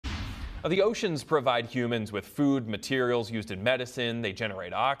The oceans provide humans with food, materials used in medicine, they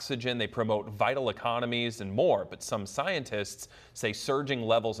generate oxygen, they promote vital economies and more. But some scientists say surging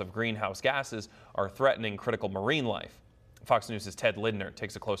levels of greenhouse gases are threatening critical marine life. Fox News' Ted Lindner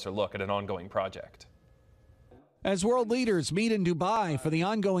takes a closer look at an ongoing project. As world leaders meet in Dubai for the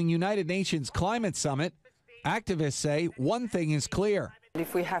ongoing United Nations Climate Summit, activists say one thing is clear.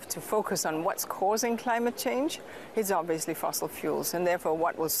 If we have to focus on what's causing climate change, it's obviously fossil fuels, and therefore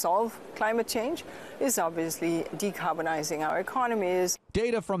what will solve climate change is obviously decarbonizing our economies.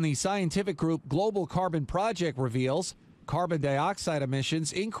 Data from the scientific group Global Carbon Project reveals carbon dioxide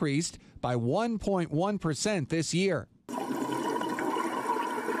emissions increased by 1.1% this year.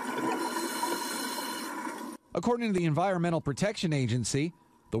 According to the Environmental Protection Agency,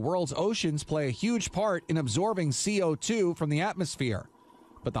 the world's oceans play a huge part in absorbing CO2 from the atmosphere.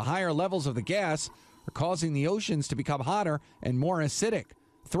 But the higher levels of the gas are causing the oceans to become hotter and more acidic,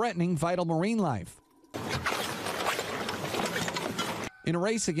 threatening vital marine life. In a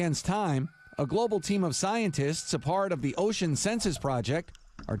race against time, a global team of scientists, a part of the Ocean Census Project,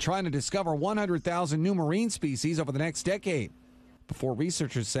 are trying to discover 100,000 new marine species over the next decade, before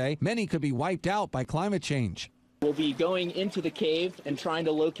researchers say many could be wiped out by climate change. We'll be going into the cave and trying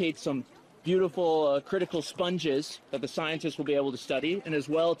to locate some beautiful critical sponges that the scientists will be able to study, and as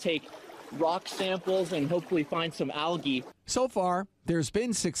well take rock samples and hopefully find some algae. So far, there's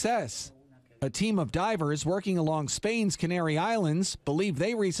been success. A team of divers working along Spain's Canary Islands believe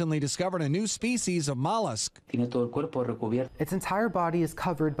they recently discovered a new species of mollusk. Its entire body is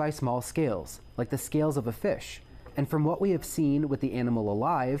covered by small scales, like the scales of a fish. And from what we have seen with the animal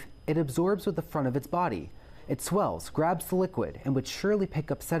alive, it absorbs with the front of its body. It swells, grabs the liquid, and would surely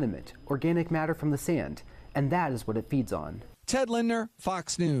pick up sediment, organic matter from the sand, and that is what it feeds on. Ted Lindner,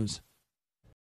 Fox News.